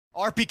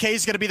RPK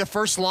is going to be the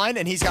first line,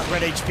 and he's got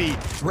red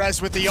HP.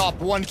 Rez with the op,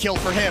 1 kill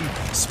for him.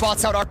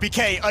 Spots out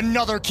RPK,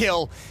 another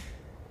kill.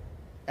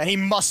 And he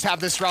must have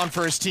this round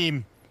for his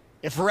team.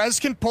 If Rez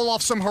can pull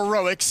off some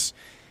heroics,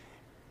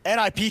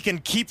 NIP can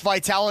keep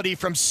Vitality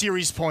from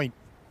series point.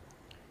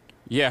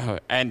 Yeah,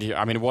 and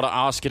I mean, what a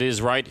ask it is,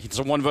 right? It's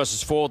a 1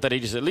 versus 4 that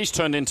it is at least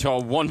turned into a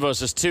 1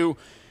 versus 2.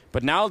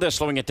 But now they're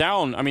slowing it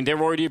down. I mean,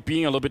 they're already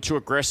being a little bit too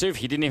aggressive.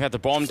 He didn't even have the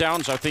bomb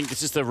down, so I think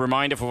this is the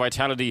reminder for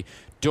Vitality.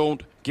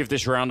 Don't give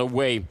this round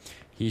away.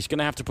 He's going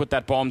to have to put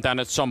that bomb down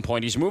at some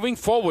point. He's moving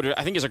forward.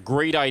 I think it's a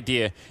great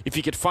idea. If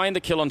he could find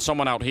the kill on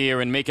someone out here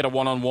and make it a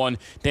one-on-one,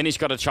 then he's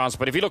got a chance.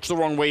 But if he looks the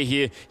wrong way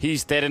here,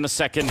 he's dead in a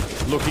second.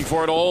 Looking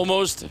for it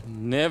almost.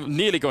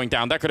 Nearly going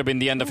down. That could have been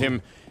the end of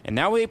him. And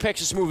now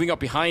Apex is moving up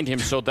behind him,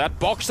 so that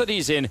box that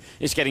he's in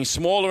is getting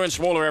smaller and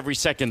smaller every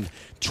second.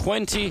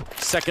 20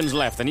 seconds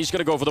left, and he's going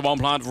to go for the bomb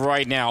plant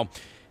right now.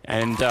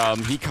 And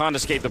he can't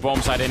escape the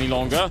bomb site any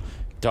longer.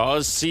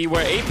 Does see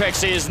where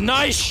Apex is.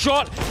 Nice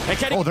shot! And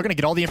oh, they're going to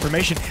get all the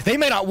information. They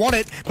may not want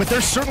it, but they're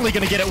certainly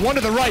going to get it. 1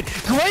 to the right.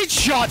 Great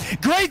shot!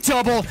 Great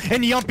double!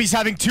 And Yumpy's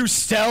having 2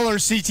 stellar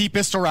CT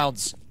pistol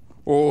rounds.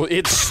 Oh,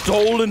 it's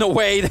stolen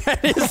away.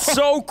 That is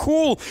so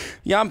cool.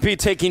 Yumpy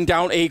taking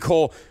down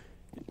A-Core.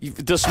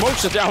 The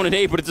smokes are down in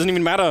A, but it doesn't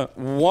even matter.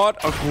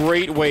 What a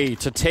great way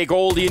to take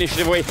all the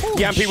initiative away.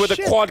 Yampy with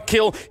a quad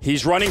kill.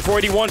 He's running for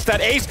it. He wants that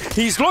ace.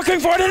 He's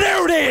looking for it, and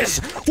there it is!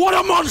 What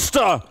a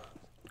monster!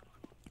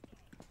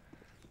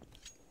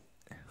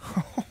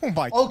 Oh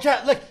my... Oh,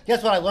 chat, look.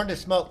 Guess what? I learned to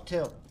smoke,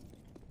 too.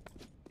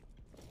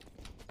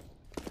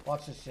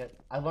 Watch this shit.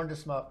 I learned to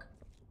smoke.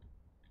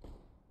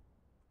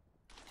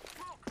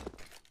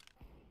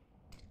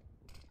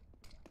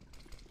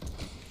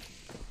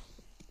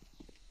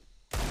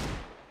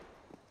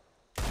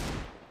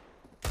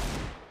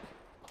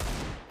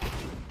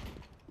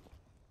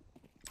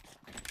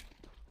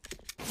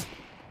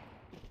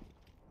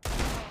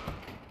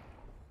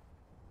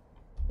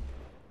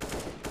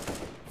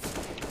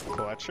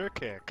 Clutch or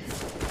kick?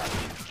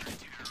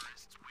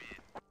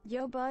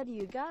 Yo, bud,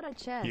 you got a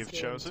chess You've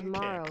game chosen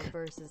tomorrow kick.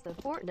 versus the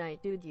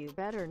Fortnite dude. You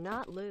better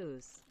not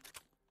lose.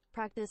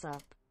 Practice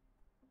up.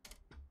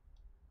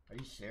 Are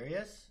you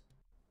serious?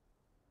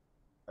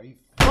 Are you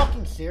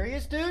fucking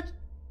serious, dude?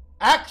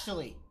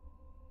 Actually,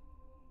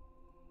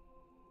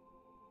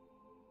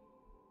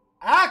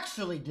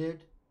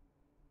 dude.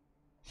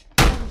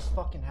 What always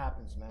fucking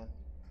happens, man?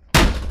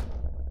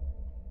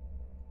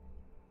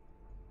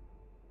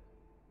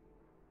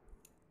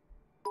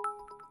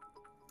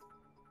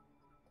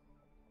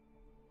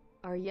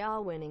 Are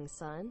y'all winning,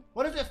 son?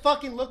 What does it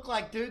fucking look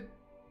like, dude?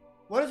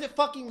 What does it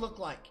fucking look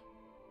like?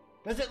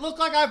 Does it look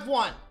like I've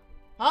won?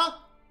 Huh?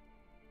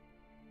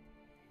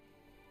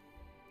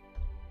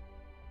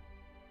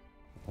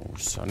 Oh,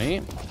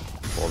 Sonny.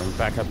 Falling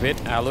back a bit.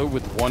 Alu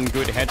with 1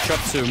 good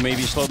headshot to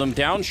maybe slow them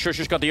down. Shush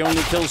has got the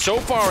only kill so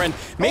far, and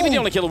maybe the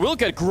only kill will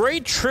get.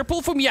 Great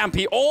triple from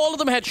Yampy. All of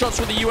them headshots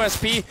with the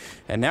USP.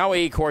 And now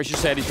A-Core, as you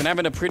said, he's been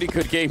having a pretty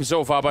good game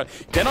so far, but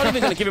they're not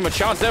even going to give him a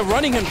chance. They're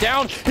running him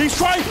down. He's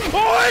trying.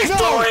 Oh, he's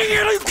doing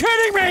it! Are you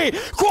kidding me?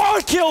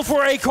 Quad kill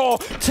for A-Core,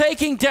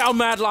 taking down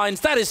Mad Lions.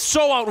 That is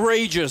so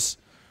outrageous.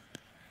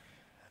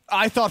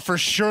 I thought for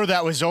sure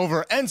that was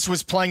over. Ents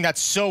was playing that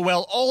so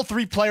well. All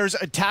 3 players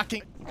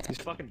attacking. He's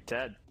fucking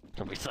dead.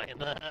 Don't be saying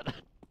that.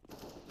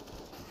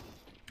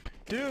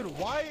 Dude,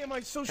 why am I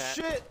so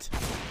shit?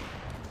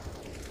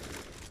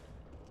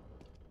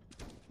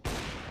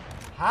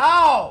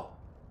 How?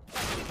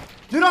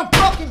 Dude, I'm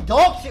fucking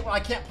dog shit when I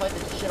can't play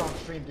this shit on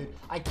stream, dude.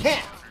 I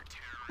can't.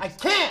 I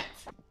can't.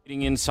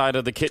 Inside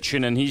of the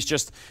kitchen, and he's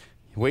just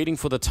waiting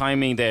for the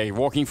timing there.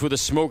 Walking through the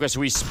smoke as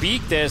we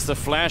speak. There's the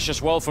flash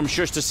as well from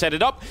Shush to set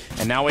it up.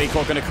 And now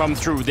A-Core going to come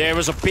through. There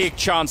was a big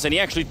chance, and he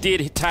actually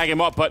did tag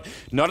him up, but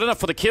not enough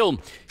for the kill.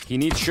 He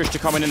needs Shush to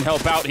come in and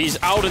help out.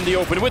 He's out in the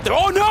open with it.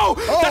 Oh no!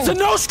 That's a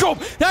no-scope!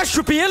 That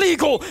should be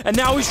illegal! And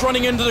now he's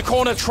running into the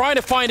corner trying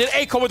to find it.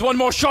 A-Core with 1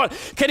 more shot.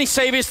 Can he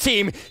save his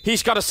team?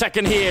 He's got a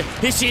second here.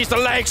 He sees the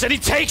legs and he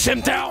takes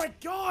him down. Oh my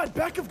god!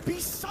 Back of B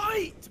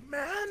site,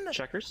 man!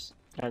 Checkers.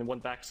 And 1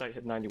 backside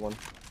hit 91.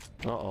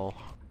 Uh-oh.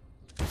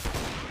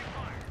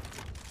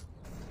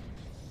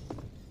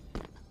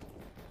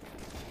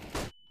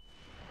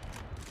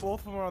 Both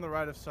of them are on the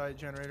right of site,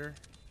 generator.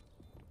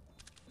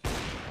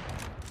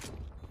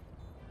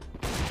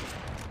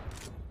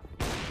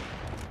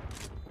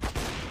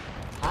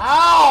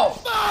 Ow!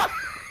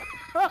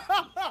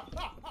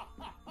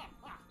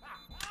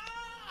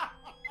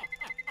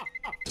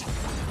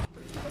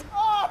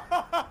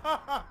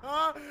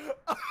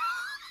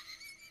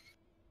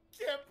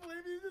 Can't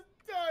believe he just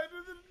died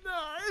with a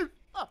knife.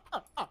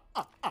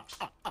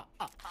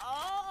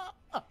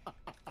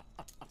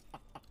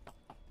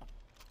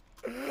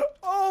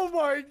 Oh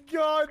my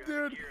god,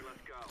 dude.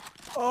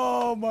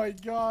 Oh my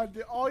god,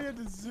 dude. All you had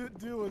to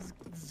do was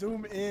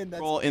zoom in.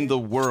 That's in the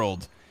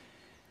world.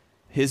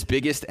 His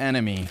biggest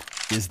enemy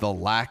is the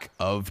lack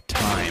of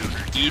time.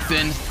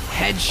 Ethan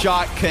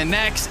headshot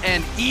connects,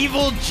 and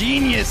evil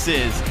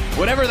geniuses,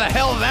 whatever the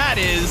hell that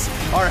is,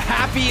 are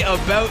happy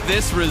about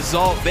this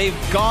result. They've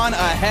gone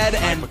ahead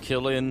and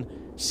kill in,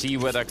 see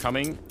where they're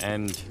coming,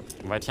 and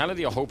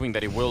Vitality are hoping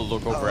that it will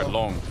look over at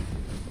long.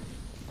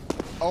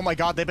 Oh my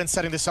god, they've been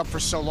setting this up for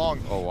so long.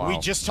 Oh, wow. We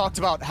just talked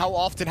about how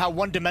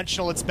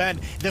one-dimensional it's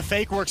been. The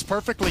fake works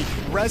perfectly.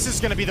 Rez is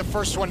gonna be the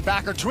first one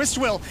back, or Twist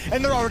will,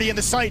 and they're already in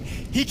the site.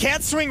 He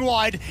can't swing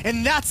wide,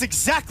 and that's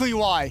exactly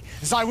why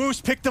ZywOo's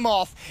picked him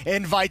off.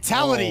 And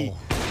Vitality,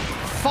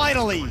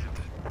 finally,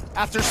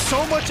 after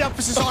so much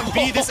emphasis on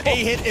B, this A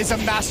hit is a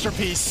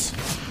masterpiece.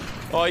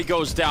 Oh, he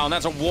goes down.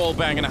 That's a wall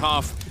bang and a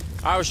half.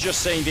 I was just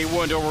saying they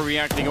weren't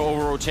overreacting or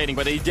over-rotating,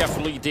 but they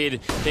definitely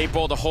did. They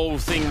bought the whole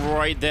thing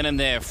right then and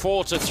there.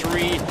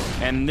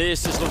 4-3, and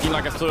this is looking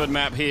like a third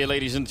map here,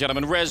 ladies and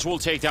gentlemen. Rez will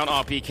take down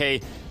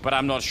RPK, but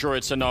I'm not sure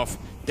it's enough.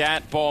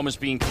 That bomb is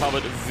being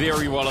covered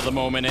very well at the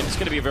moment, and it's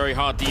going to be a very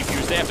hard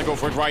defuse. They have to go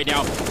for it right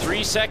now.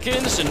 3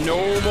 seconds, and no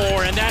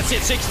more, and that's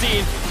it.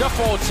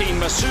 16-14.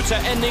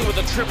 Masuta ending with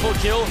a triple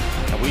kill,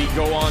 and we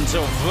go on to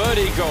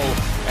Vertigo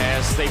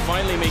as they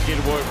finally make it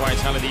work.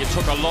 Vitality. It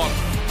took a lot.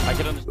 I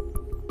can understand.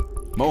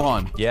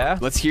 Mohan. Yeah?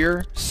 Let's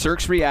hear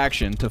Cirque's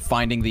reaction to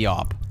finding the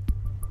op.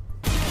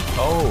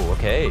 Oh,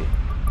 okay.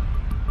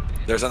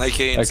 There's an AK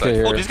inside.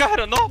 Okay, Oh, this guy had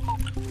a knock.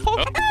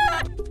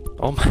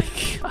 Oh my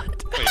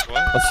god. Wait,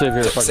 what? Let's save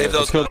here. Fuck Save it.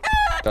 those Let's go.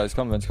 Guys,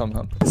 come.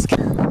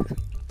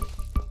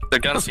 They're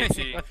gonna CT.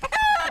 Yeah,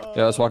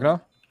 let's walk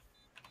now.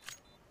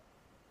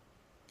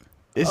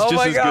 It's Oh just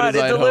my as god, good as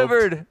it I'd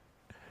delivered.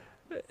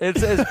 It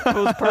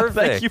was perfect.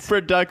 Thank you,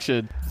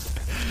 production.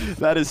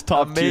 That is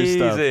top tier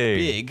stuff. Amazing.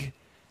 Big.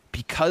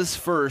 Because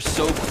Fur's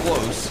so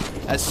close,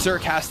 as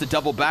Cirque has to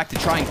double back to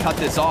try and cut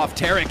this off.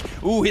 Tarek,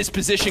 ooh, his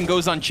position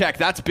goes unchecked.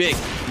 That's big.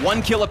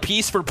 1 kill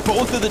apiece for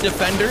both of the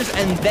defenders,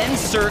 and then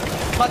Cirque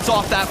cuts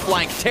off that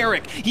flank.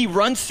 Tarek, he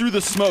runs through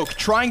the smoke,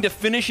 trying to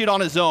finish it on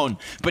his own.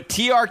 But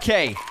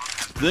TRK,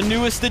 the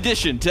newest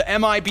addition to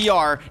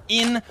MIBR,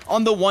 in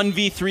on the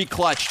 1v3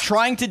 clutch,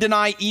 trying to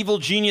deny Evil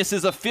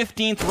Geniuses a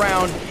 15th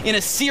round in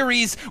a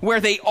series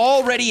where they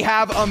already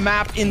have a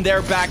map in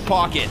their back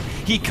pocket.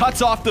 He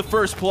cuts off the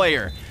first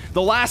player.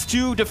 The last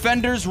 2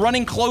 defenders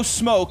running close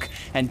smoke,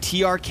 and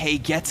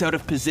TRK gets out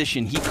of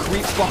position. He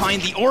creeps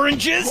behind the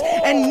oranges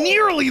and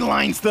nearly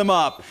lines them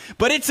up.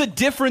 But it's a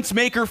difference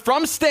maker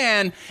from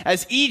Stan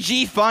as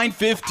EG find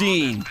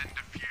 15.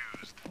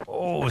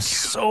 Oh,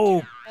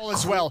 so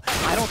As well.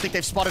 I don't think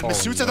they've spotted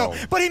Masuta though,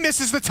 but he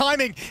misses the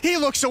timing. He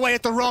looks away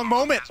at the wrong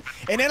moment.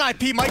 And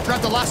NIP might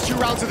grab the last 2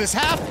 rounds of this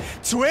half.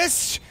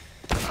 Twist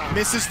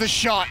misses the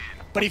shot,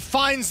 but he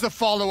finds the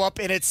follow-up,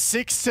 and it's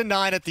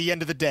 6-9 at the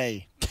end of the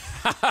day.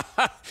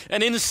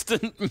 An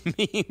instant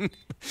meme.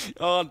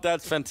 Oh,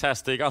 that's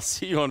fantastic. I'll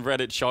see you on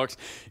Reddit, Sharks.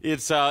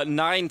 It's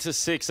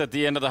 9-6 at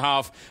the end of the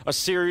half. A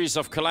series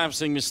of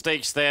collapsing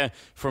mistakes there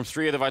from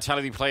 3 of the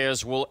Vitality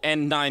players will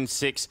end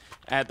 9-6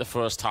 at the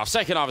first half.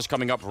 Second half is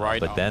coming up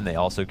right now. But then they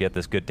also get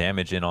this good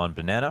damage in on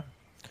Banana.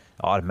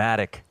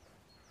 Automatic.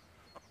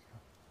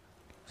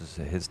 This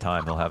is his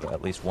time. He'll have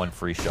at least 1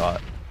 free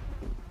shot.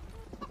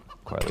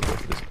 Quietly go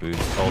for this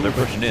boost. Oh, they're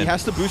pushing in. He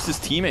has to boost his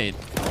teammate.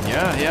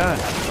 Yeah.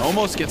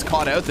 Almost gets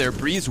caught out there.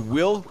 Breeze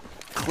will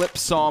clip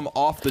Som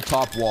off the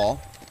top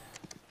wall.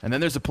 And then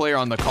there's a player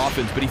on the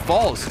coffins, but he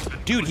falls.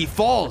 Dude, he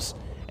falls.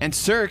 And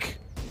Cirque,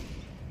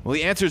 well,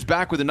 he answers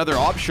back with another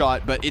op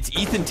shot, but it's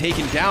Ethan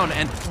taken down,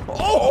 and...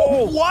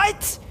 Oh,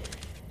 what?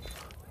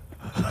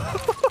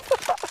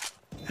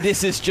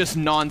 This is just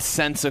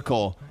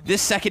nonsensical.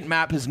 This second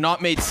map has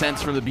not made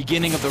sense from the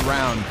beginning of the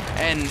round,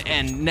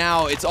 and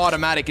now it's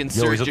automatic and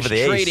Cirque just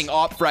trading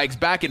op frags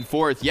back and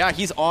forth. Yeah,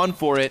 he's on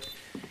for it.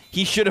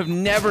 He should have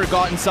never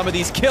gotten some of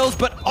these kills,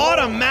 but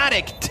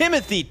automatic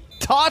Timothy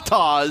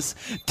Tatas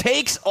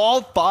takes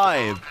all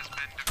 5.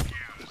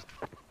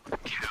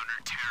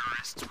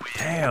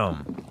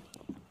 Damn.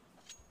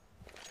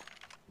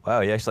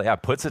 Wow, he actually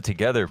puts it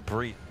together.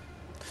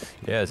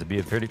 Yeah, it'd be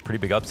a pretty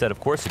big upset,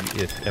 of course,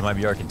 if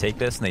MIBR can take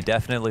this, and they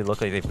definitely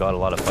look like they've got a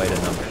lot of fight in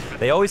them.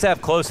 They always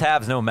have close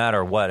halves no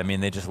matter what. I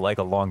mean, they just like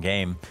a long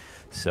game.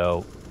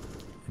 So,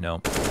 no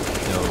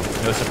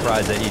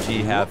surprise that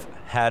EG have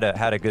had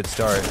a good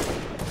start.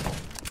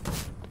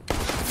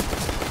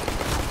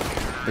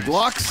 The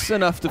Glock's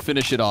enough to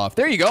finish it off.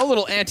 There you go, a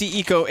little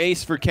anti-eco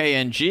ace for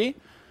KNG.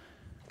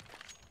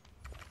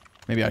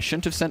 Maybe I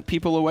shouldn't have sent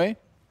people away.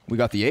 We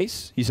got the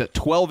ace. He's at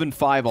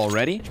 12-5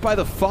 already. By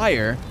the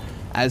fire,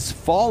 as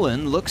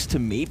Fallen looks to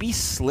maybe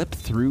slip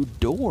through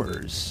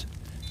doors.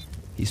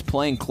 He's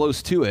playing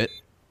close to it.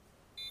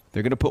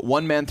 They're going to put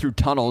 1 man through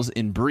tunnels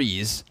in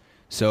Breeze.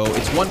 So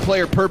it's 1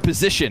 player per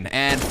position,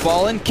 and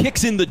Fallen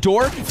kicks in the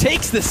door,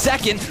 takes the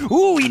second.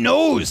 Ooh, he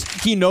knows!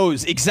 He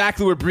knows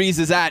exactly where Breeze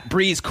is at.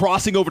 Breeze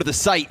crossing over to the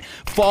site.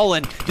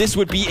 Fallen, this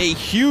would be a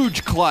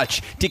huge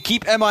clutch to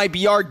keep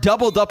MIBR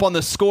doubled up on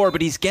the score,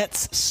 but he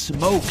gets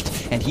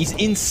smoked, and he's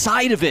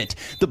inside of it.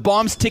 The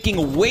bomb's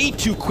ticking way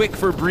too quick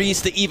for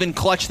Breeze to even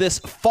clutch this.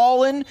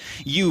 Fallen,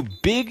 you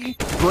big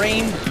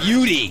brain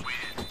beauty.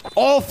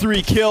 All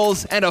 3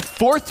 kills, and a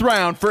 4th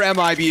round for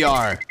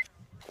MIBR.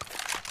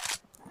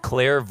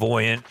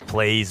 clairvoyant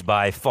plays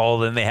by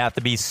Fallen. They have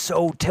to be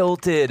so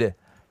tilted.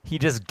 He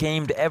just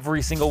gamed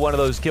every single one of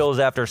those kills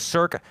after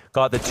Cirque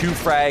got the 2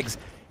 frags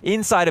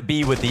inside of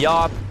B with the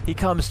op. He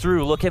comes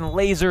through looking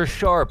laser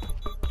sharp.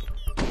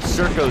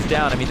 Cirque goes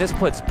down. I mean, this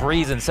puts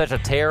Breeze in such a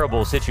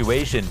terrible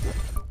situation.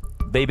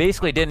 They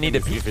basically didn't need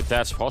to... If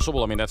that's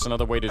possible, I mean, that's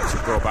another way to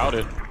go about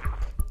it.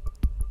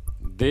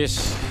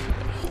 This...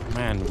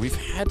 Man, we've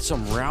had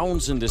some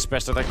rounds in this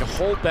best of... Like, the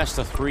whole best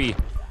of 3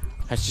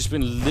 has just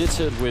been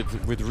littered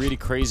with really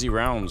crazy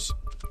rounds.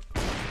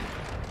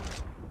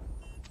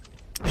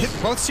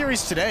 Both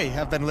series today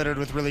have been littered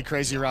with really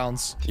crazy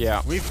rounds.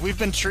 Yeah. We've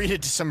been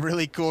treated to some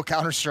really cool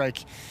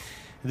Counter-Strike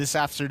this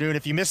afternoon.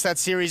 If you missed that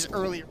series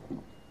earlier...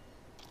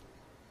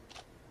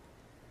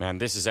 Man,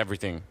 this is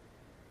everything.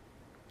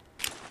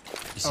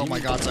 Oh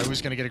my god,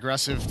 Zaiwu's gonna get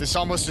aggressive. This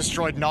almost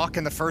destroyed Knock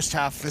in the first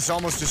half. This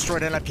almost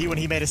destroyed NIP when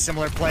he made a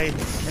similar play. And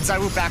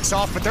Zaiwu backs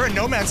off, but they're in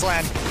no man's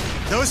land.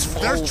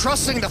 They're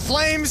trusting the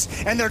Flames,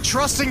 and they're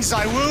trusting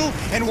Zaiwu,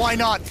 and why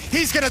not?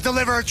 He's gonna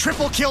deliver a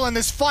triple kill in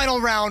this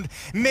final round,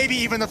 maybe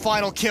even the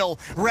final kill.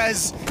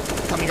 Rez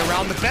coming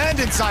around the bend,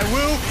 and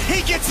Zaiwu,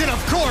 he gets it,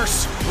 of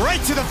course, right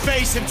to the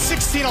face in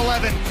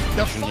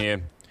 16-11.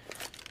 Here.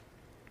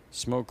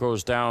 Smoke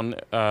goes down.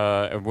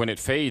 When it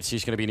fades,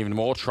 he's gonna be in even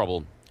more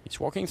trouble. He's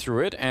walking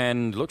through it,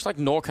 and looks like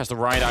Nork has the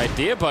right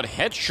idea, but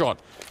headshot.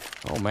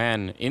 Oh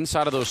man,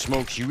 inside of those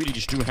smokes, you really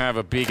just do have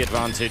a big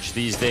advantage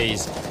these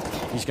days.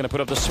 He's gonna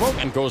put up the smoke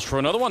and goes for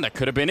another one. That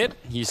could have been it.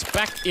 He's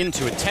back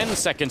into it. 10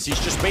 seconds. He's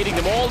just baiting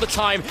them all the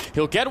time.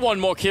 He'll get one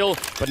more kill,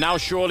 but now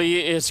surely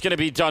it's gonna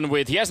be done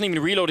with. He hasn't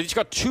even reloaded. He's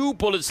got 2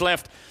 bullets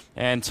left,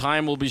 and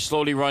time will be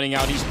slowly running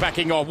out. He's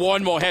backing off.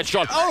 One more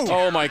headshot.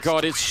 Oh my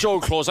god, it's so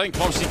close. I think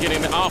Pomsy get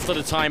him after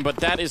the time, but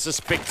that is a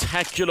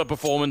spectacular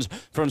performance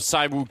from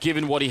Zaiwu,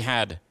 given what he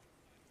had.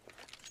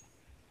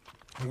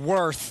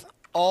 Worth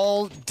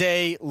all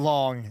day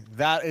long.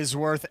 That is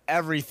worth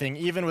everything.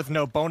 Even with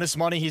no bonus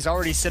money, he's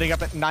already sitting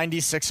up at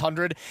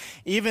 9,600.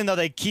 Even though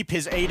they keep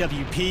his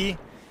AWP,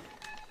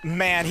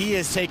 man, he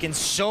has taken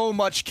so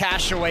much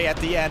cash away at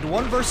the end.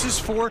 1 versus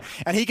 4,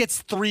 and he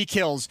gets 3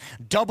 kills.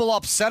 Double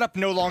up setup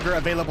no longer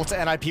available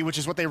to NIP, which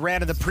is what they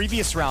ran in the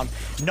previous round.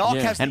 Knock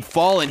has... And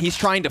Fallen, he's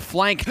trying to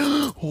flank.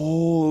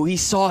 Oh, he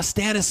saw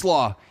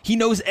Stanislaw. He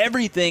knows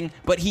everything,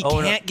 but he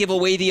can't give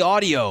away the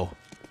audio.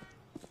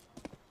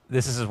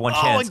 This is his one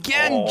chance. Oh,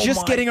 again,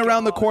 just getting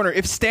around the corner.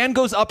 If Stan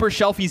goes upper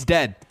shelf, he's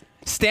dead.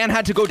 Stan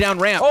had to go down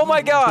ramp. Oh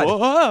my god!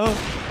 Whoa.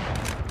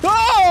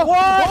 Oh!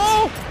 What?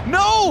 Oh!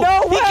 No!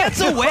 No He way! gets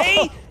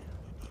away!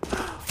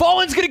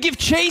 Fallen's gonna give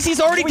chase.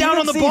 He's already down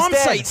on the bomb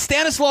site.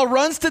 Stanislaw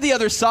runs to the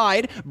other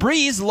side.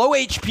 Breeze, low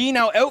HP,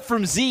 now out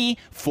from Z.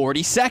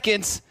 40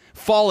 seconds.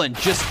 Fallen,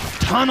 just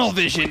tunnel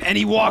vision, and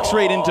he walks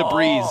right into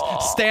Breeze.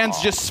 Stan's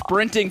just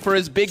sprinting for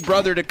his big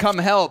brother to come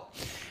help.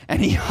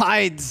 And he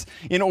hides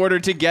in order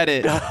to get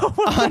it.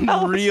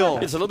 Unreal.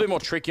 It's a little bit more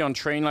tricky on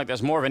train, like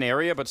there's more of an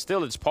area, but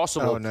still it's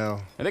possible. Oh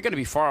no. And they're going to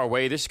be far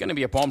away. This is going to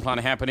be a bomb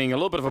plant happening. A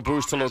little bit of a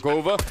boost to look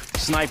over.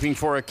 Sniping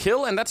for a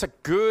kill, and that's a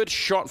good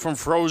shot from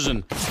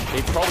Frozen.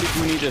 They probably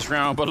do need this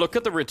round, but look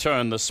at the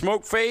return. The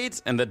smoke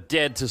fades, and the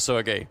dead to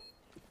Sergey.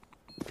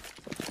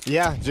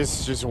 Yeah,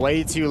 just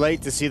way too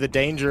late to see the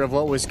danger of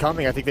what was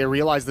coming. I think they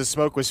realized the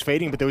smoke was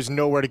fading, but there was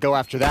nowhere to go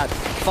after that.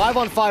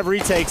 5-on-5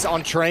 retakes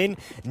on train,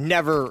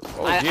 never.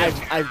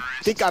 I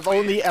think I've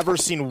only ever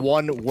seen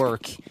 1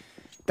 work.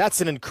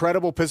 That's an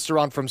incredible pistol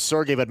round from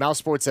Sergey, but Mouse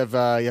Sports have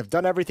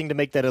done everything to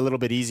make that a little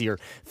bit easier.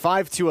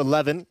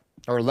 5-11,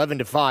 or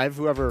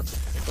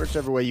 11-5,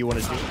 whichever way you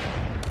want to do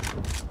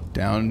it.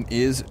 Down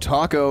is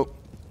Taco.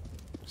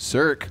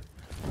 Cirque.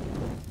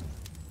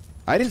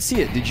 I didn't see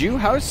it. Did you?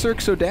 How is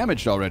Cirque so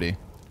damaged already?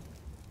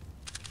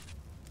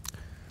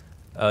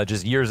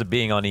 Just years of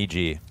being on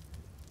EG.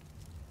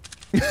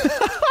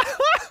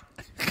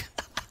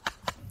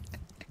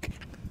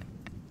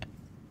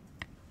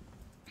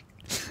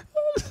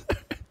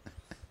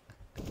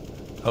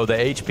 Oh, the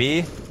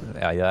HP?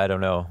 Yeah, I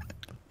don't know.